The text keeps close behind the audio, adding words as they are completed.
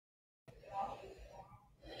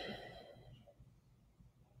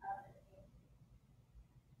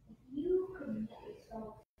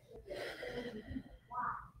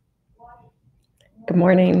Good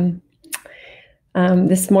morning.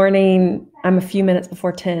 This morning, I'm a few minutes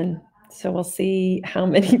before 10, so we'll see how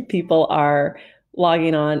many people are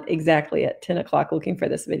logging on exactly at 10 o'clock looking for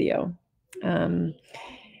this video.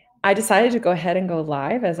 I decided to go ahead and go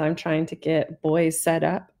live as I'm trying to get boys set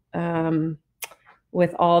up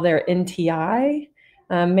with all their NTI,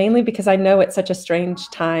 mainly because I know it's such a strange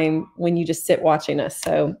time when you just sit watching us.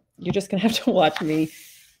 So you're just going to have to watch me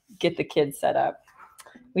get the kids set up.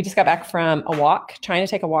 We just got back from a walk. Trying to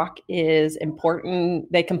take a walk is important.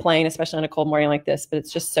 They complain, especially on a cold morning like this, but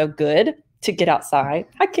it's just so good to get outside.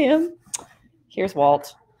 Hi, Kim. Here's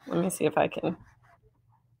Walt. Let me see if I can.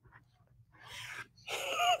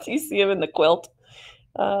 Do you see him in the quilt?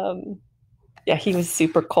 Yeah, he was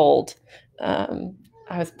super cold. I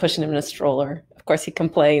was pushing him in a stroller. Of course, he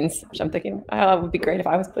complains, which I'm thinking, oh, it would be great if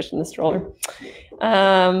I was pushing the stroller.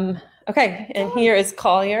 Okay, and here is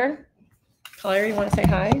Collier. Collier, you want to say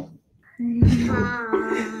hi?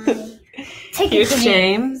 Hi. Here's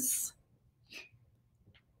James.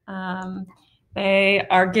 They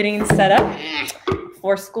are getting set up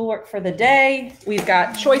for schoolwork for the day. We've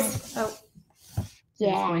got choice. Oh,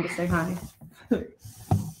 Yeah. I'm going to say hi. We've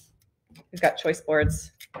got choice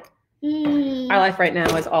boards. Mm. Our life right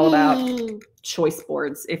now is all about choice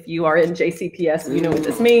boards. If you are in JCPS, you know what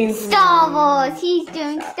this means. Star Wars. He's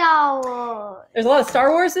doing Star Wars. There's a lot of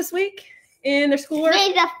Star Wars this week in their schoolwork.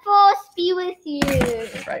 May the Force be with you.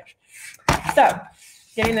 That's right. So,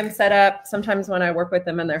 getting them set up. Sometimes when I work with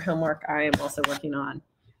them in their homework, I am also working on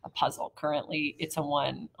a puzzle. Currently, it's a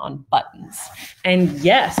one on buttons. And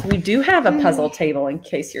yes, we do have a puzzle table in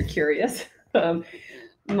case you're curious.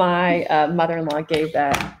 My mother-in-law gave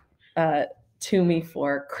that to me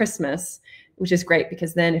for Christmas, which is great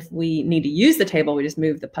because then if we need to use the table, we just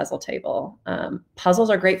move the puzzle table. Puzzles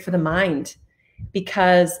are great for the mind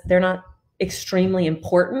because they're not extremely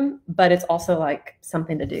important, but it's also like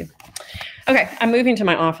something to do. Okay, I'm moving to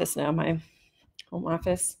my office now, my home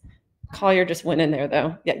office. Collier just went in there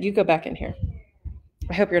though. Yeah, you go back in here.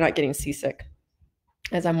 I hope you're not getting seasick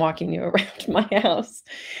as I'm walking you around my house.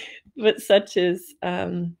 But such is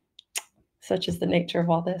the nature of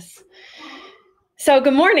all this. So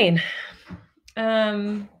good morning.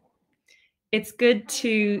 It's good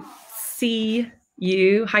to see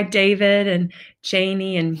you. Hi, David and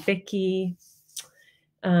Janie and Vicky.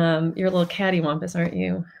 You're a little cattywampus, aren't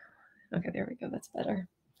you? Okay, there we go. That's better.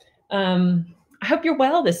 I hope you're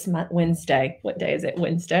well this Wednesday. What day is it?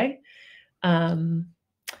 Wednesday.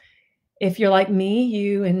 If you're like me,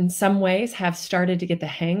 you in some ways have started to get the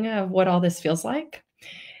hang of what all this feels like.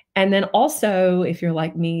 And then also, if you're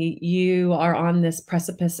like me, you are on this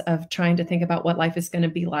precipice of trying to think about what life is going to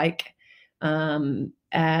be like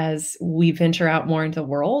as we venture out more into the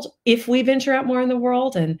world, if we venture out more in the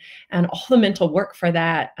world, and all the mental work for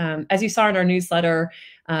that. As you saw in our newsletter,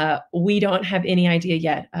 we don't have any idea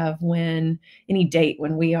yet of any date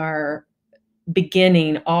when we are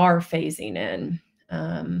beginning our phasing in.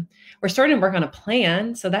 We're starting to work on a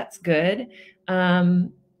plan, so that's good.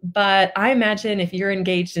 But I imagine if you're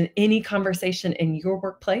engaged in any conversation in your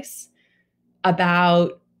workplace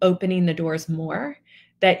about opening the doors more,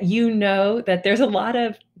 that you know that there's a lot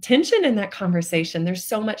of tension in that conversation. There's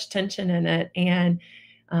so much tension in it. And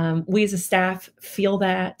we as a staff feel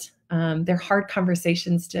that. They're hard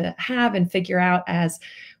conversations to have and figure out as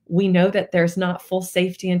we know that there's not full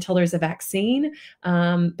safety until there's a vaccine,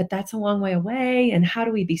 but that's a long way away. And how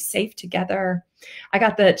do we be safe together? I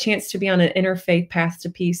got the chance to be on an interfaith path to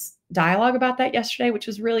peace dialogue about that yesterday, which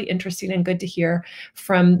was really interesting and good to hear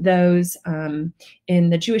from those in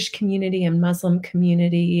the Jewish community and Muslim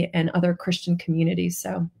community and other Christian communities.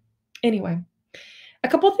 So anyway, a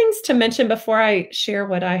couple of things to mention before I share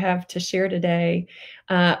what I have to share today.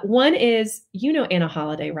 One is, you know Anna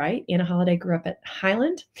Holliday, right? Anna Holliday grew up at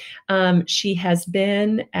Highland. She has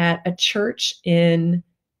been at a church in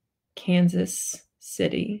Kansas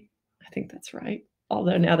City. I think that's right.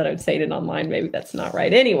 Although now that I'm saying it online, maybe that's not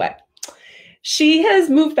right. Anyway, she has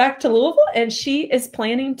moved back to Louisville and she is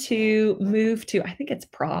planning to move to, I think it's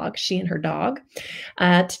Prague, she and her dog,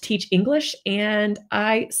 to teach English. And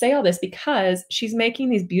I say all this because she's making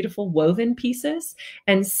these beautiful woven pieces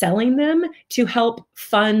and selling them to help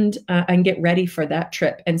fund and get ready for that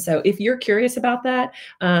trip. And so if you're curious about that,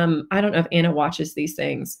 I don't know if Anna watches these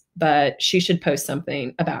things, but she should post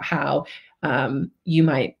something about how you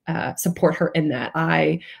might support her in that.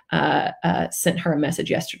 I sent her a message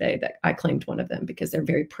yesterday that I claimed one of them because they're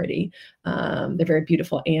very pretty. They're very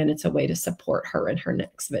beautiful, and it's a way to support her in her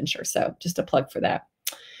next venture. So just a plug for that.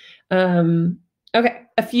 Okay,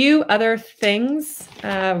 a few other things,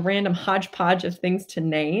 random hodgepodge of things to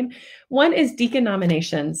name. One is deacon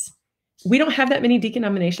nominations. we don't have that many deacon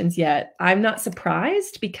nominations yet. I'm not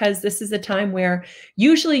surprised because this is a time where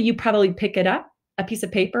usually you probably pick it up, a piece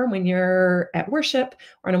of paper when you're at worship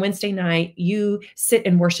or on a Wednesday night, you sit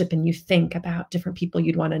and worship and you think about different people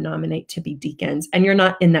you'd want to nominate to be deacons, and you're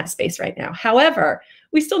not in that space right now. However,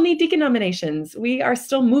 we still need deacon nominations. We are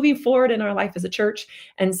still moving forward in our life as a church.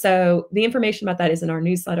 And so the information about that is in our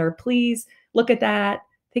newsletter. Please look at that.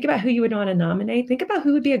 Think about who you would want to nominate. Think about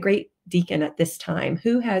who would be a great deacon at this time,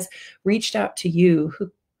 who has reached out to you,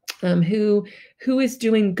 who is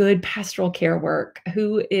doing good pastoral care work,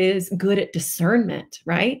 who is good at discernment,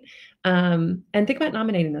 right? And think about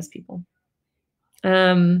nominating those people.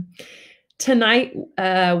 Tonight,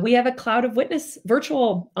 we have a Cloud of Witness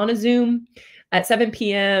virtual on a Zoom at 7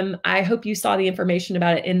 p.m. I hope you saw the information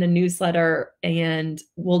about it in the newsletter and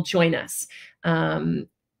will join us.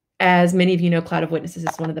 As many of you know, Cloud of Witnesses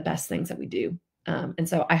is one of the best things that we do. And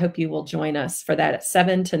so I hope you will join us for that at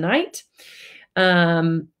 7 tonight.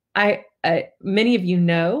 Many of you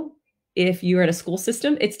know, if you're at a school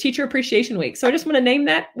system, it's Teacher Appreciation Week. So I just want to name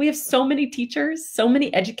that. We have so many teachers, so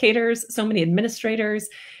many educators, so many administrators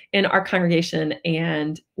in our congregation,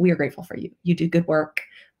 and we are grateful for you. You do good work.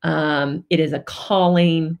 It is a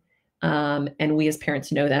calling, and we as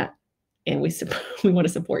parents know that, and we want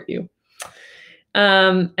to support you.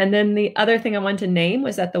 And then the other thing I wanted to name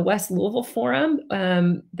was at the West Louisville Forum,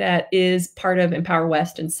 that is part of Empower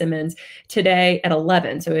West and Simmons, today at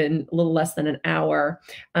 11, so in a little less than an hour.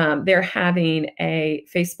 They're having a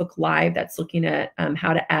Facebook Live that's looking at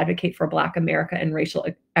how to advocate for Black America and racial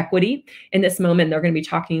equity. In this moment, they're going to be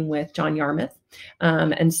talking with John Yarmouth.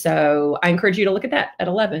 And so I encourage you to look at that at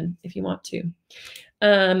 11 if you want to.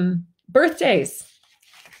 Birthdays.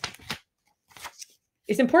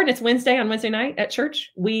 It's important. It's Wednesday. On Wednesday night at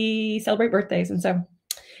church, we celebrate birthdays. And so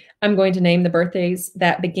I'm going to name the birthdays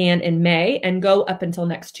that began in May and go up until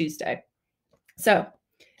next Tuesday. So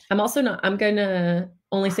I'm going to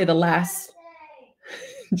only say the last.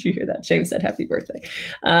 Did you hear that? James said happy birthday.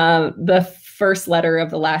 The first letter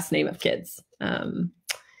of the last name of kids.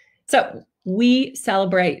 So we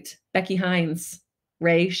celebrate Becky Hines,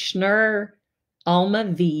 Ray Schnur, Alma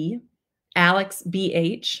V, Alex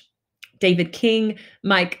BH, David King,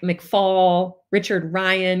 Mike McFall, Richard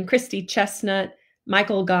Ryan, Christy Chestnut,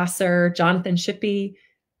 Michael Gosser, Jonathan Shippey,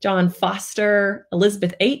 John Foster,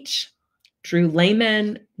 Elizabeth H., Drew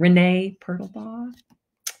Lehman, Renee Pertlebaugh,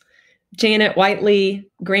 Janet Whiteley,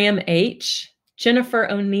 Graham H., Jennifer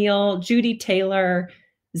O'Neill, Judy Taylor,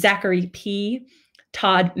 Zachary P.,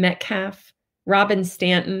 Todd Metcalf, Robin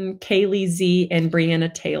Stanton, Kaylee Z., and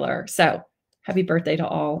Brianna Taylor. So happy birthday to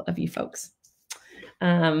all of you folks.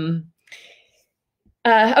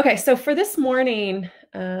 Okay, so for this morning,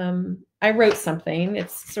 I wrote something.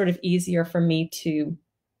 It's sort of easier for me to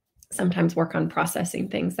sometimes work on processing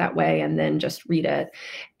things that way and then just read it.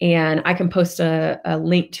 And I can post a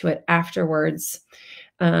link to it afterwards.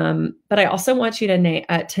 But I also want you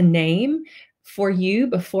to name for you,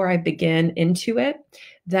 before I begin into it,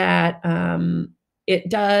 that it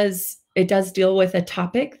does deal with a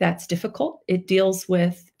topic that's difficult. It deals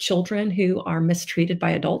with children who are mistreated by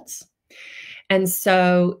adults. And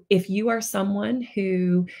so if you are someone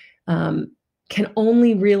who can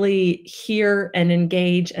only really hear and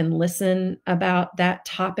engage and listen about that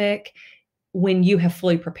topic when you have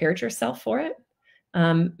fully prepared yourself for it,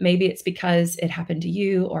 maybe it's because it happened to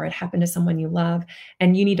you or it happened to someone you love,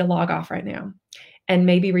 and you need to log off right now and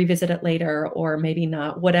maybe revisit it later, or maybe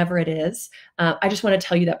not, whatever it is. I just want to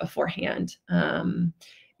tell you that beforehand,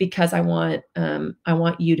 because I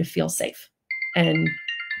want you to feel safe. And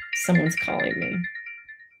someone's calling me.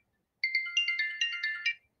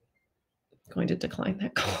 I'm going to decline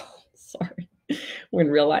that call. Sorry, we're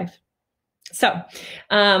in real life. So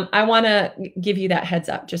I want to give you that heads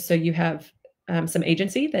up, just so you have some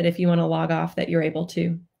agency, that if you want to log off, that you're able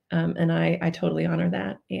to. And I totally honor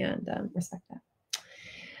that and respect that.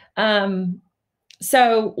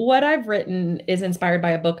 So what I've written is inspired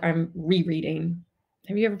by a book I'm rereading.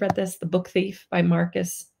 Have you ever read this? The Book Thief by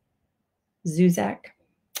Marcus Zuzak.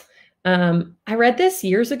 I read this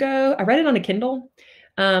years ago. I read it on a Kindle,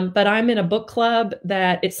 but I'm in a book club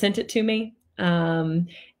that it sent it to me,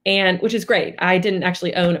 and which is great. I didn't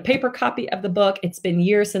actually own a paper copy of the book. It's been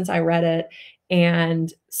years since I read it.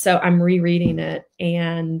 And so I'm rereading it.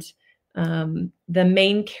 And the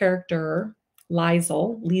main character,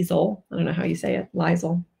 Liesel, I don't know how you say it,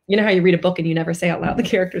 Liesel. You know how you read a book and you never say out loud the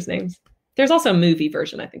characters' names? There's also a movie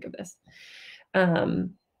version, I think, of this.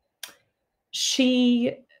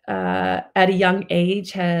 She, at a young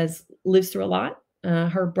age, lives through a lot.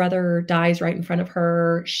 Her brother dies right in front of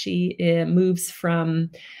her. She moves from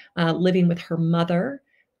living with her mother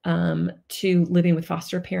to living with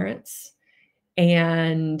foster parents,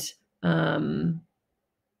 and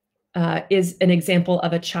is an example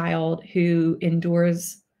of a child who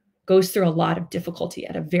goes through a lot of difficulty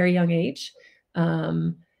at a very young age,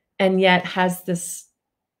 and yet has this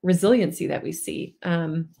resiliency that we see.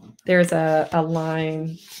 There's a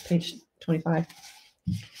line, page 25.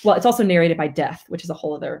 Well, it's also narrated by Death, which is a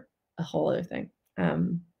whole other thing.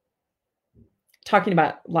 Talking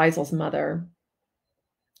about Liesel's mother.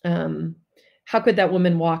 How could that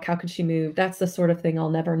woman walk? How could she move? That's the sort of thing I'll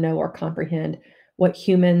never know or comprehend, what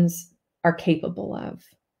humans are capable of.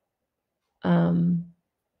 And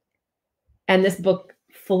this book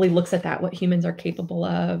fully looks at that, what humans are capable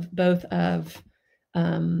of, both of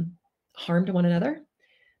harm to one another,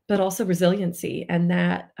 but also resiliency, and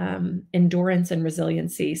that endurance and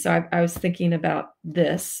resiliency. So I was thinking about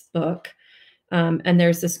this book, and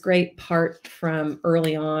there's this great part from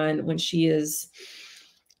early on when she is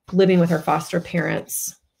living with her foster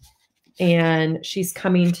parents, and she's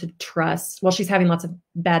coming to trust. Well, she's having lots of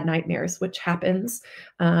bad nightmares, which happens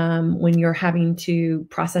when you're having to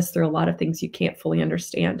process through a lot of things you can't fully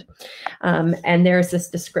understand. And there's this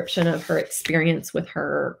description of her experience with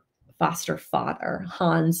her foster father,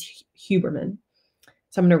 Hans Huberman.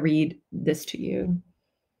 So I'm going to read this to you.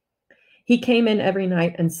 He came in every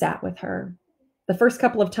night and sat with her. The first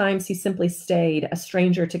couple of times he simply stayed, a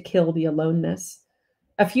stranger to kill the aloneness.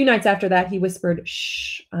 A few nights after that, he whispered,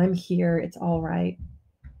 "Shh, I'm here. It's all right."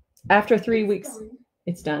 After 3 weeks,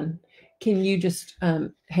 it's done. Can you just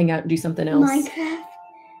hang out and do something else? Minecraft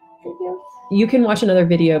videos. You can watch another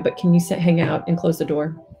video, but can you hang out and close the door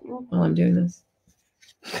while I'm doing this?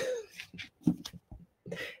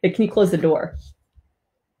 Can you close the door?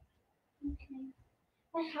 Okay.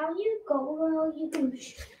 But how do you go where you can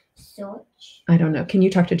search? I don't know. Can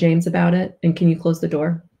you talk to James about it? And can you close the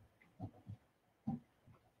door?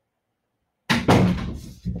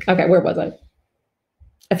 Okay, where was I?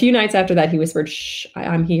 A few nights after that, he whispered, "Shh,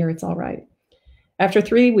 I'm here. It's all right." After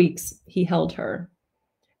 3 weeks, he held her.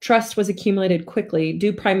 Trust was accumulated quickly,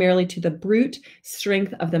 due primarily to the brute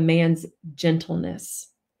strength of the man's gentleness,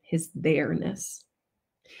 his there-ness.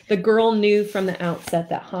 The girl knew from the outset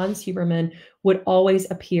that Hans Huberman would always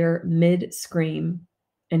appear mid-scream,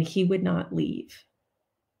 and he would not leave.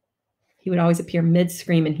 He would always appear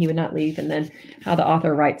mid-scream and he would not leave. And then how the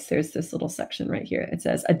author writes, there's this little section right here. It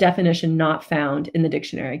says, a definition not found in the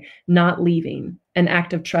dictionary, not leaving, an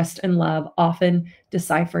act of trust and love, often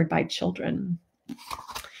deciphered by children.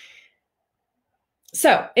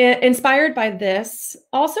 So inspired by this,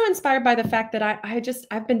 also inspired by the fact that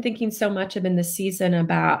I've been thinking so much of in this season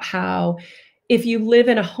about how if you live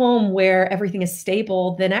in a home where everything is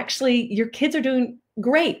stable, then actually your kids are doing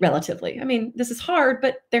great relatively. I mean, this is hard,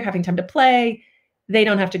 but they're having time to play. They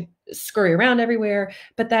don't have to scurry around everywhere.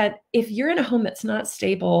 But that if you're in a home that's not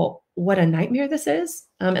stable, what a nightmare this is.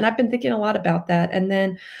 And I've been thinking a lot about that. And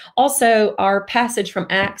then also our passage from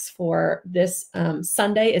Acts for this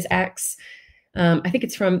Sunday is Acts. I think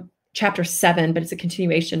it's from chapter 7, but it's a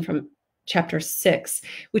continuation from chapter 6,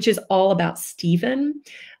 which is all about Stephen,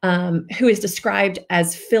 who is described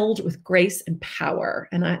as filled with grace and power.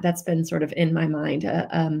 And that's been sort of in my mind.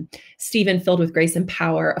 Stephen filled with grace and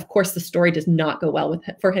power. Of course, the story does not go well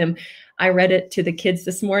for him. I read it to the kids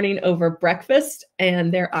this morning over breakfast,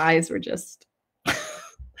 and their eyes were just,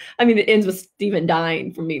 I mean, it ends with Stephen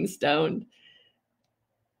dying from being stoned.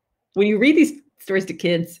 When you read these stories to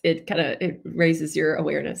kids, it raises your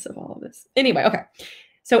awareness of all of this. Anyway, okay.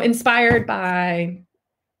 So inspired by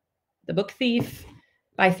The Book Thief,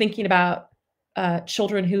 by thinking about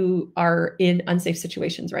children who are in unsafe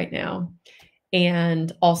situations right now,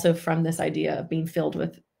 and also from this idea of being filled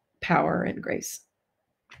with power and grace.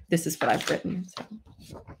 This is what I've written. So.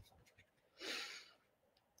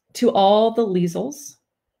 To all the Liesels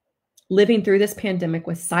living through this pandemic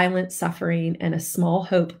with silent suffering and a small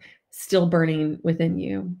hope still burning within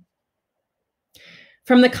you.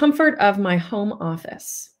 From the comfort of my home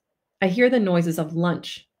office, I hear the noises of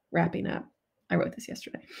lunch wrapping up. I wrote this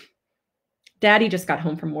yesterday. Daddy just got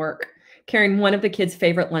home from work, carrying one of the kids'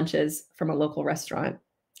 favorite lunches from a local restaurant.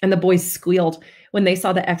 And the boys squealed when they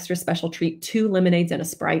saw the extra special treat, 2 lemonades and a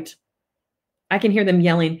Sprite. I can hear them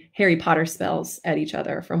yelling Harry Potter spells at each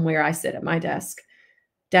other from where I sit at my desk.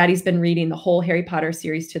 Daddy's been reading the whole Harry Potter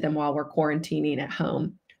series to them while we're quarantining at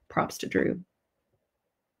home. Props to Drew.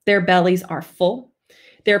 Their bellies are full.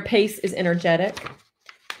 Their pace is energetic.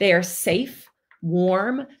 They are safe,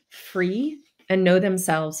 warm, free, and know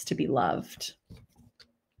themselves to be loved.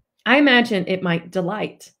 I imagine it might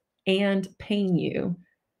delight and pain you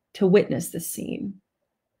to witness this scene.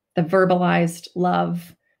 The verbalized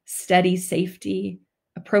love, steady safety,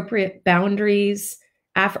 a appropriate boundaries,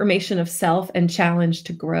 affirmation of self, and challenge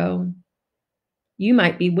to grow. You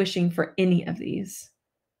might be wishing for any of these.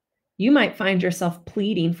 You might find yourself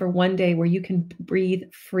pleading for one day where you can breathe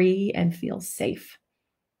free and feel safe.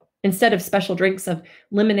 Instead of special drinks of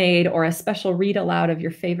lemonade or a special read aloud of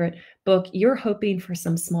your favorite book, you're hoping for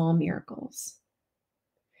some small miracles.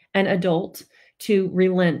 An adult to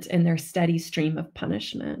relent in their steady stream of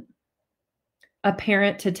punishment. A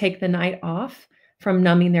parent to take the night off from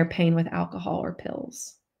numbing their pain with alcohol or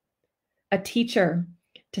pills. A teacher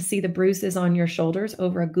to see the bruises on your shoulders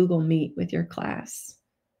over a Google Meet with your class.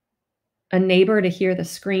 A neighbor to hear the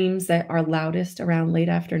screams that are loudest around late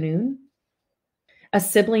afternoon. A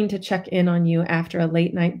sibling to check in on you after a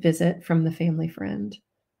late night visit from the family friend.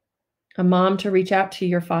 A mom to reach out to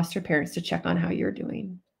your foster parents to check on how you're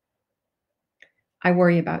doing. I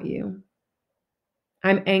worry about you.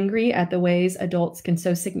 I'm angry at the ways adults can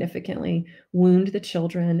so significantly wound the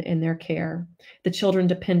children in their care, the children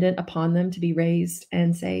dependent upon them to be raised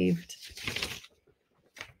and saved.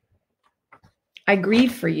 I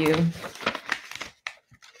grieve for you.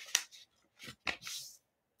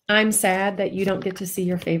 I'm sad that you don't get to see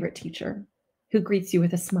your favorite teacher who greets you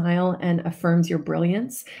with a smile and affirms your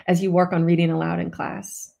brilliance as you work on reading aloud in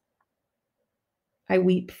class. I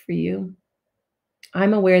weep for you.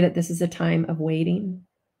 I'm aware that this is a time of waiting.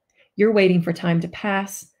 You're waiting for time to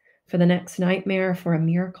pass, for the next nightmare, for a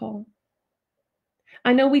miracle.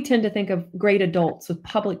 I know we tend to think of great adults with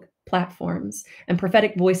public platforms and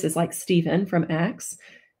prophetic voices like Stephen from Acts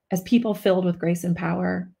as people filled with grace and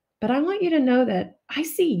power. But I want you to know that I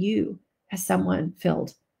see you as someone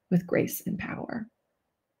filled with grace and power.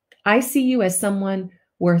 I see you as someone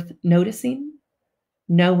worth noticing,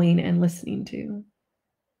 knowing, and listening to.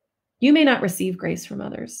 You may not receive grace from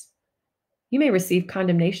others. You may receive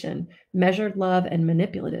condemnation, measured love, and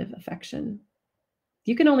manipulative affection.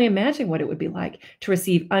 You can only imagine what it would be like to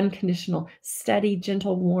receive unconditional, steady,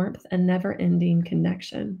 gentle warmth and never-ending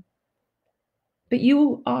connection. But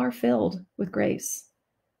you are filled with grace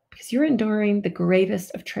because you're enduring the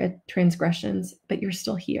gravest of transgressions, but you're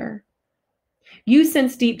still here. You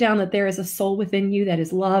sense deep down that there is a soul within you that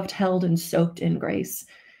is loved, held, and soaked in grace.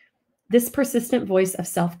 This persistent voice of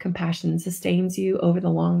self-compassion sustains you over the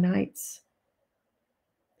long nights.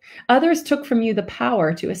 Others took from you the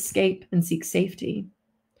power to escape and seek safety.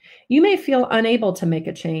 You may feel unable to make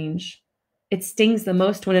a change. It stings the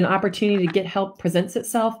most when an opportunity to get help presents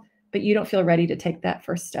itself, but you don't feel ready to take that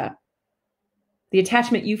first step. The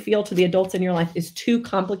attachment you feel to the adults in your life is too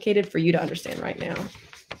complicated for you to understand right now.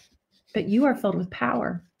 But you are filled with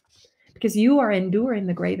power because you are enduring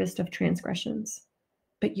the gravest of transgressions,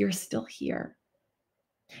 but you're still here.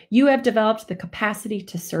 You have developed the capacity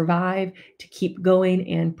to survive, to keep going,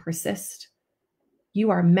 and persist. You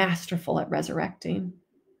are masterful at resurrecting,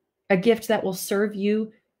 a gift that will serve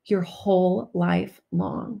you your whole life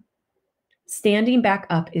long. Standing back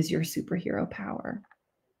up is your superhero power.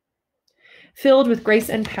 Filled with grace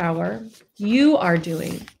and power, you are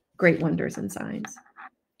doing great wonders and signs,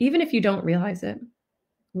 even if you don't realize it.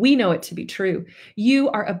 We know it to be true. You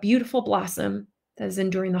are a beautiful blossom that is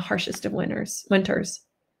enduring the harshest of winters.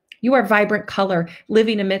 You are vibrant color,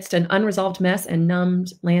 living amidst an unresolved mess and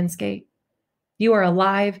numbed landscape. You are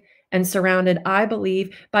alive and surrounded, I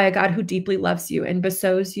believe, by a God who deeply loves you and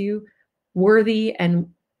bestows you worthy and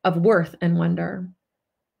of worth and wonder.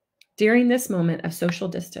 During this moment of social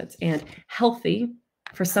distance and healthy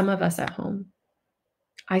for some of us at home,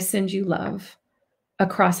 I send you love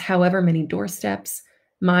across however many doorsteps,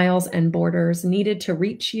 miles, and borders needed to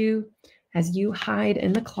reach you as you hide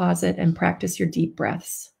in the closet and practice your deep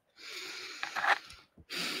breaths.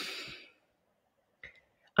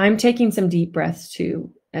 I'm taking some deep breaths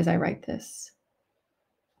too as I write this.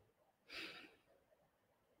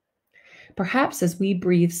 Perhaps as we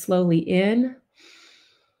breathe slowly in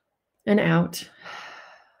and out,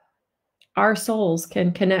 our souls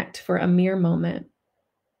can connect for a mere moment,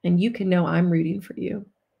 and you can know I'm rooting for you,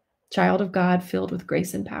 child of God filled with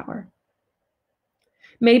grace and power.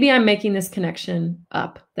 Maybe I'm making this connection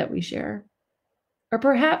up that we share. Or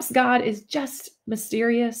perhaps God is just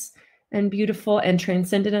mysterious and beautiful and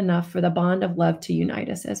transcendent enough for the bond of love to unite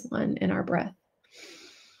us as one in our breath.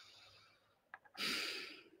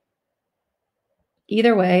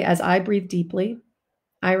 Either way, as I breathe deeply,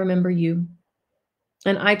 I remember you.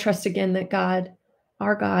 And I trust again that God,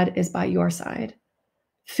 our God, is by your side,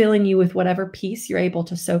 filling you with whatever peace you're able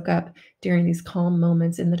to soak up during these calm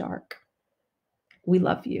moments in the dark. We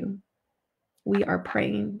love you. We are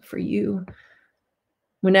praying for you.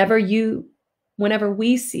 Whenever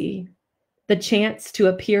we see the chance to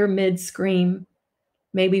appear mid-scream,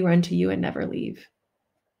 may we run to you and never leave.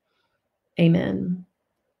 Amen.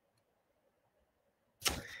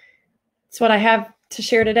 That's what I have to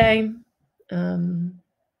share today.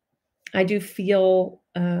 I do feel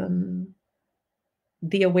the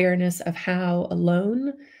awareness of how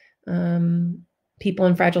alone people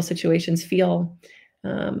in fragile situations feel.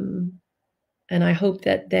 And I hope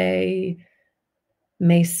that they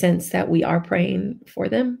may sense that we are praying for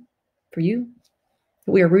them, for you,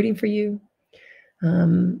 that we are rooting for you.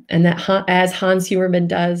 And that as Hans Huerman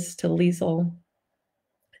does to Liesel,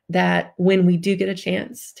 that when we do get a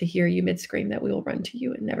chance to hear you mid-scream, that we will run to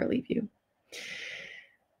you and never leave you.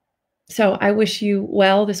 So I wish you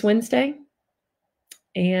well this Wednesday,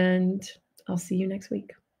 and I'll see you next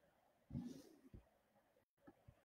week.